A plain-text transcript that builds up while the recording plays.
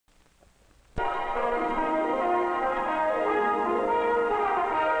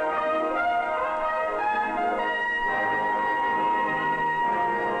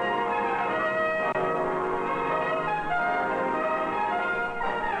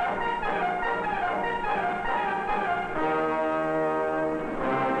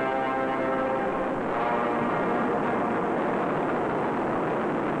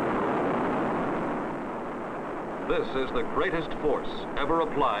This is the greatest force ever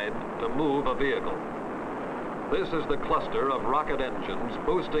applied to move a vehicle. This is the cluster of rocket engines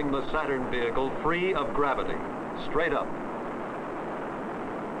boosting the Saturn vehicle free of gravity, straight up.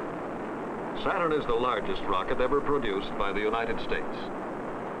 Saturn is the largest rocket ever produced by the United States.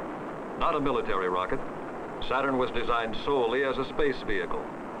 Not a military rocket, Saturn was designed solely as a space vehicle.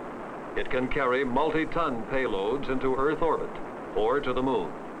 It can carry multi-ton payloads into Earth orbit or to the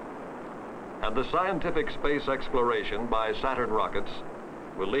moon. And the scientific space exploration by Saturn rockets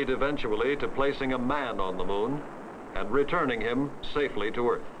will lead eventually to placing a man on the moon and returning him safely to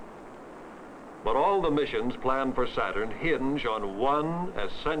Earth. But all the missions planned for Saturn hinge on one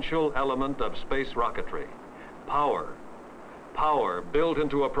essential element of space rocketry: power. Power built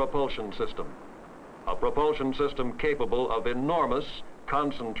into a propulsion system. A propulsion system capable of enormous,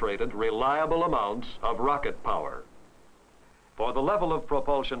 concentrated, reliable amounts of rocket power. For the level of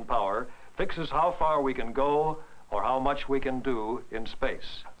propulsion power fixes how far we can go or how much we can do in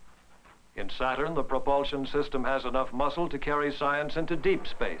space. In Saturn, the propulsion system has enough muscle to carry science into deep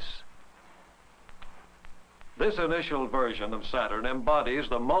space. This initial version of Saturn embodies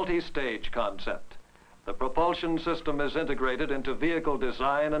the multi-stage concept. The propulsion system is integrated into vehicle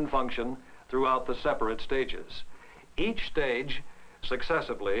design and function throughout the separate stages. Each stage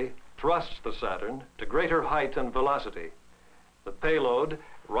successively thrusts the Saturn to greater height and velocity. The payload,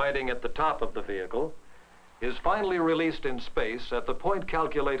 riding at the top of the vehicle, is finally released in space at the point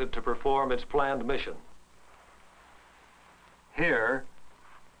calculated to perform its planned mission. Here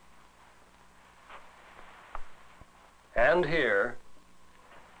and here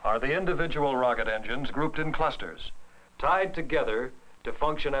are the individual rocket engines grouped in clusters, tied together to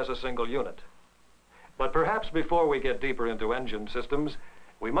function as a single unit. But perhaps before we get deeper into engine systems,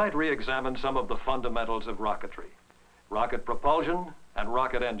 we might re-examine some of the fundamentals of rocketry: rocket propulsion and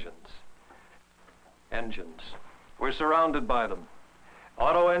rocket engines. Engines. We're surrounded by them.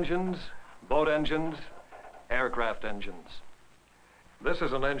 Auto engines, boat engines, aircraft engines. This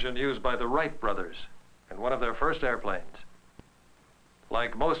is an engine used by the Wright brothers in one of their first airplanes.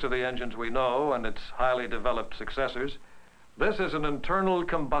 Like most of the engines we know and its highly developed successors, this is an internal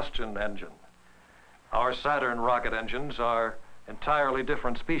combustion engine. Our Saturn rocket engines are entirely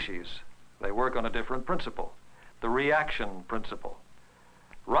different species. They work on a different principle, the reaction principle.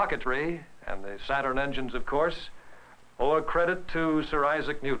 Rocketry, and the Saturn engines, of course, owe a credit to Sir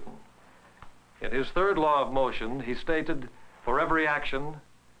Isaac Newton. In his third law of motion, he stated, "For every action,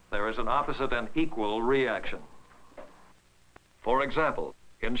 there is an opposite and equal reaction." For example,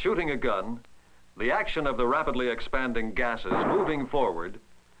 in shooting a gun, the action of the rapidly expanding gases moving forward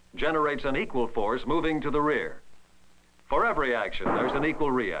generates an equal force moving to the rear. For every action, there's an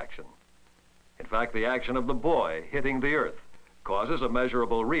equal reaction. In fact, the action of the boy hitting the earth causes a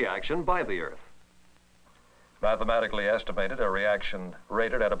measurable reaction by the earth. Mathematically estimated, a reaction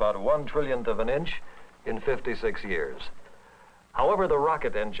rated at about 1/1,000,000th of an inch in 56 years. However, the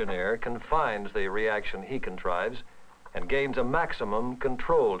rocket engineer confines the reaction he contrives and gains a maximum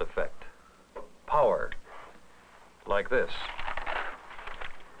controlled effect. Power, like this.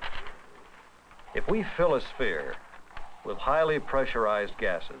 If we fill a sphere with highly pressurized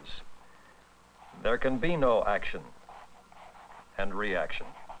gases, there can be no action and reaction.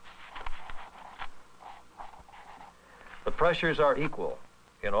 The pressures are equal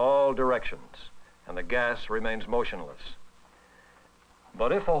in all directions, and the gas remains motionless.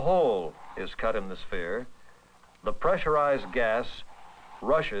 But if a hole is cut in the sphere, the pressurized gas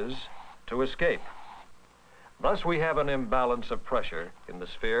rushes to escape. Thus, we have an imbalance of pressure in the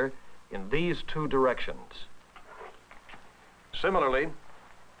sphere in these two directions. Similarly,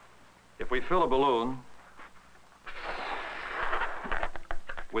 if we fill a balloon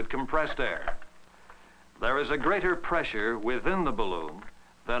with compressed air, there is a greater pressure within the balloon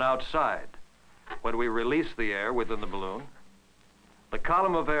than outside. When we release the air within the balloon, the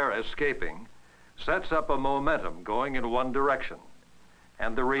column of air escaping sets up a momentum going in one direction,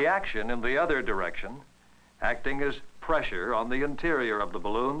 and the reaction in the other direction, acting as pressure on the interior of the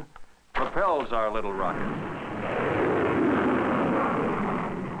balloon, propels our little rocket.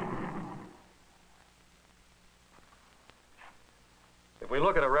 If we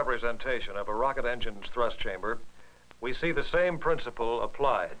look at a representation of a rocket engine's thrust chamber, we see the same principle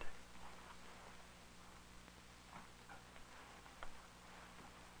applied.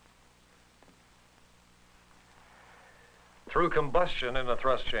 Through combustion in the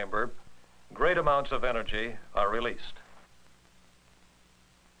thrust chamber, great amounts of energy are released.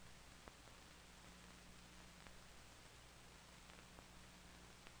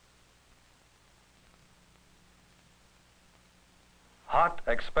 hot,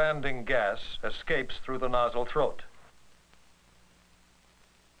 expanding gas escapes through the nozzle throat.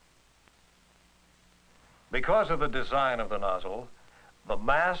 Because of the design of the nozzle, the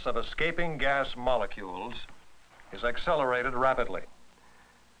mass of escaping gas molecules is accelerated rapidly.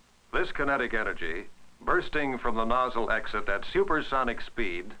 This kinetic energy, bursting from the nozzle exit at supersonic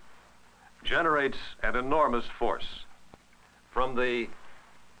speed, generates an enormous force. From the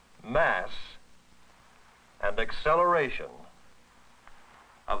mass and acceleration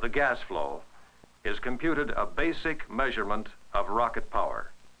of the gas flow is computed a basic measurement of rocket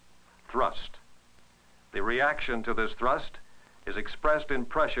power, thrust. The reaction to this thrust is expressed in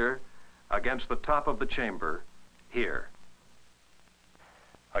pressure against the top of the chamber here,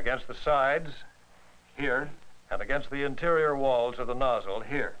 against the sides here, and against the interior walls of the nozzle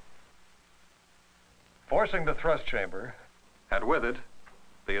here, forcing the thrust chamber, and with it,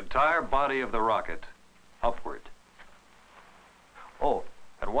 the entire body of the rocket upward. Oh,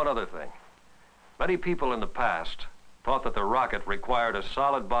 and one other thing. Many people in the past thought that the rocket required a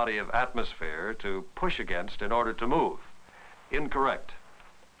solid body of atmosphere to push against in order to move. Incorrect.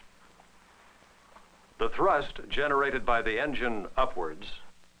 The thrust generated by the engine upwards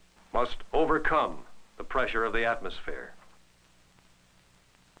must overcome the pressure of the atmosphere.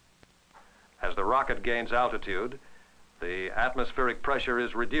 As the rocket gains altitude, the atmospheric pressure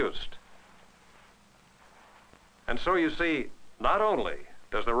is reduced. And so you see, not only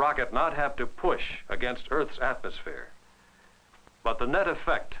does the rocket not have to push against Earth's atmosphere, but the net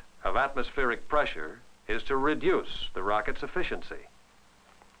effect of atmospheric pressure is to reduce the rocket's efficiency.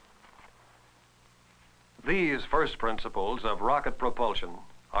 These first principles of rocket propulsion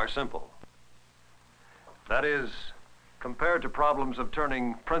are simple. That is, compared to problems of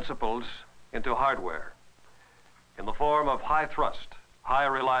turning principles into hardware in the form of high thrust, high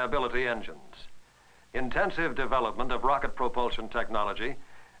reliability engines. Intensive development of rocket propulsion technology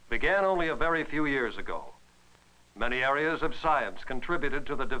began only a very few years ago. Many areas of science contributed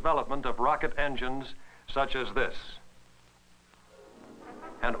to the development of rocket engines such as this.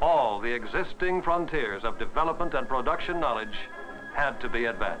 And all the existing frontiers of development and production knowledge had to be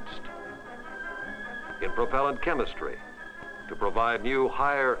advanced. In propellant chemistry, to provide new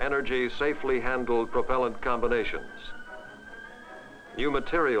higher energy, safely handled propellant combinations. New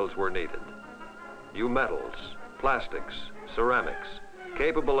materials were needed. New metals, plastics, ceramics,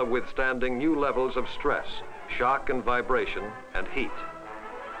 capable of withstanding new levels of stress, shock and vibration, and heat.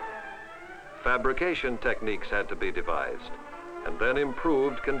 Fabrication techniques had to be devised and then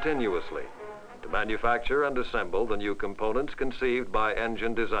improved continuously to manufacture and assemble the new components conceived by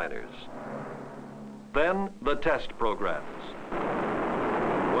engine designers. Then the test programs.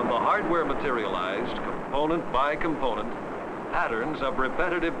 When the hardware materialized, component by component, patterns of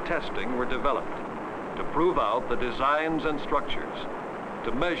repetitive testing were developed to prove out the designs and structures,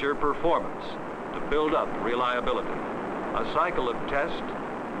 to measure performance, to build up reliability. A cycle of test,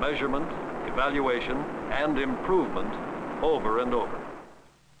 measurement, evaluation, and improvement over and over.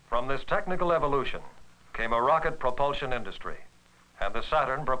 From this technical evolution came a rocket propulsion industry and the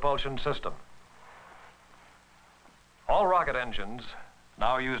Saturn propulsion system. All rocket engines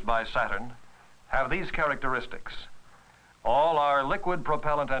now used by Saturn have these characteristics. All are liquid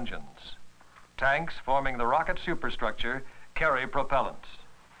propellant engines. Tanks forming the rocket superstructure carry propellants.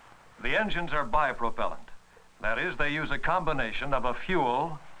 The engines are bipropellant. That is, they use a combination of a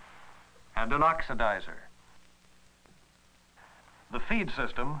fuel and an oxidizer. The feed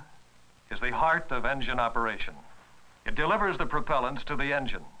system is the heart of engine operation. It delivers the propellants to the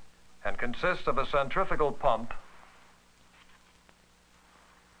engine and consists of a centrifugal pump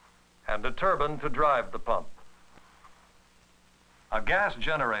and a turbine to drive the pump. A gas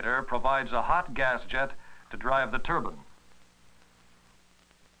generator provides a hot gas jet to drive the turbine.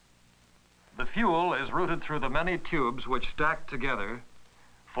 The fuel is routed through the many tubes which, stacked together,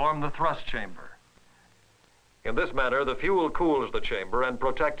 form the thrust chamber. In this manner, the fuel cools the chamber and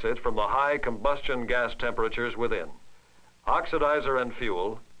protects it from the high combustion gas temperatures within. Oxidizer and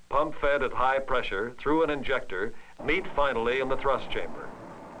fuel, pump fed at high pressure through an injector, meet finally in the thrust chamber.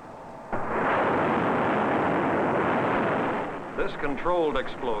 This controlled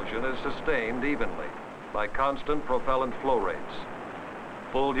explosion is sustained evenly by constant propellant flow rates.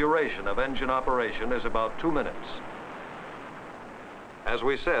 Full duration of engine operation is about 2 minutes. As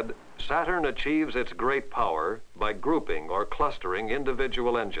we said, Saturn achieves its great power by grouping or clustering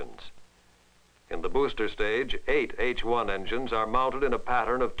individual engines. In the booster stage, 8 H1 engines are mounted in a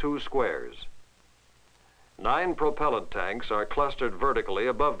pattern of 2 squares. 9 propellant tanks are clustered vertically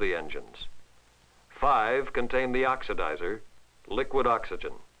above the engines. 5 contain the oxidizer, liquid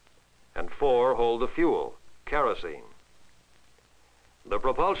oxygen, and 4 hold the fuel, kerosene. The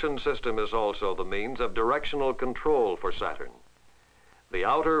propulsion system is also the means of directional control for Saturn. The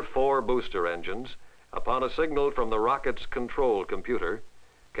outer 4 booster engines, upon a signal from the rocket's control computer,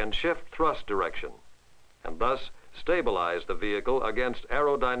 can shift thrust direction and thus stabilize the vehicle against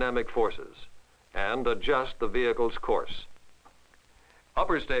aerodynamic forces and adjust the vehicle's course.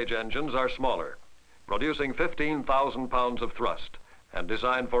 Upper stage engines are smaller, producing 15,000 pounds of thrust and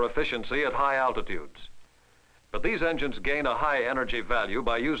designed for efficiency at high altitudes. But these engines gain a high energy value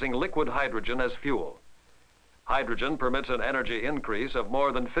by using liquid hydrogen as fuel. Hydrogen permits an energy increase of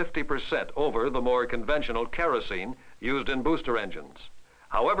more than 50% over the more conventional kerosene used in booster engines.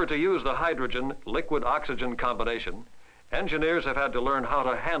 However, to use the hydrogen liquid oxygen combination, engineers have had to learn how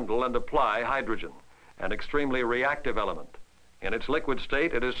to handle and apply hydrogen, an extremely reactive element. In its liquid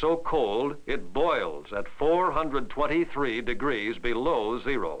state, it is so cold, it boils at 423 degrees below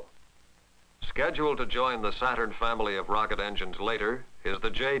zero. Scheduled to join the Saturn family of rocket engines later is the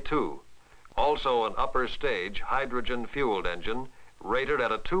J2, also an upper stage hydrogen-fueled engine rated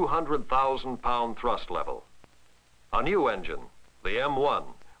at a 200,000-pound thrust level. A new engine, the M1,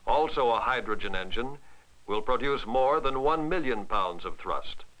 also a hydrogen engine, will produce more than 1 million pounds of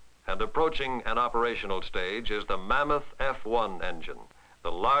thrust. And approaching an operational stage is the Mammoth F1 engine,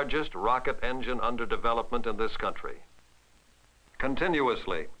 the largest rocket engine under development in this country.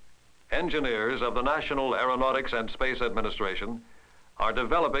 Continuously, engineers of the National Aeronautics and Space Administration are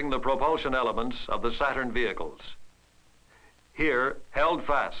developing the propulsion elements of the Saturn vehicles. Here, held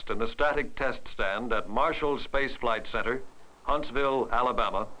fast in the static test stand at Marshall Space Flight Center, Huntsville,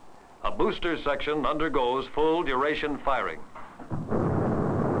 Alabama, a booster section undergoes full duration firing.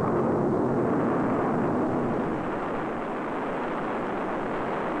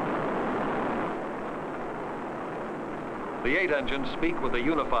 The 8 engines speak with a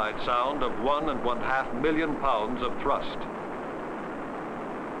unified sound of 1.5 million pounds of thrust.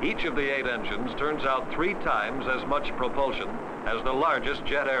 Each of the 8 engines turns out 3 times as much propulsion as the largest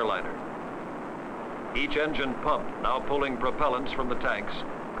jet airliner. Each engine pump, now pulling propellants from the tanks,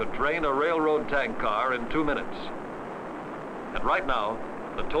 could drain a railroad tank car in 2 minutes. And right now,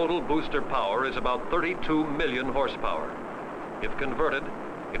 the total booster power is about 32 million horsepower. If converted,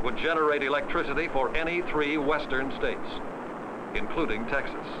 it would generate electricity for any 3 western states, including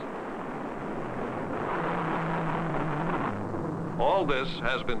Texas. All this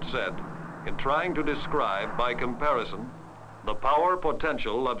has been said in trying to describe, by comparison, the power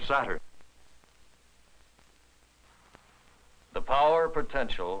potential of Saturn. The power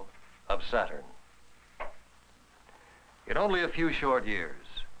potential of Saturn. In only a few short years,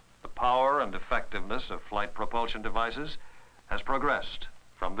 the power and effectiveness of flight propulsion devices has progressed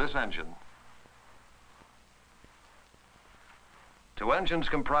from this engine to engines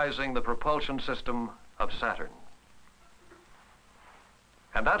comprising the propulsion system of Saturn.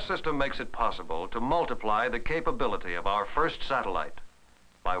 And that system makes it possible to multiply the capability of our first satellite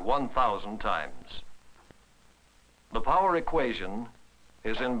by 1,000 times. The power equation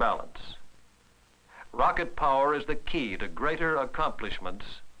is in balance. Rocket power is the key to greater accomplishments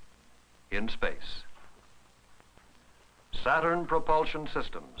in space. Saturn propulsion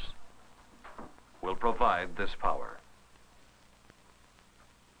systems will provide this power.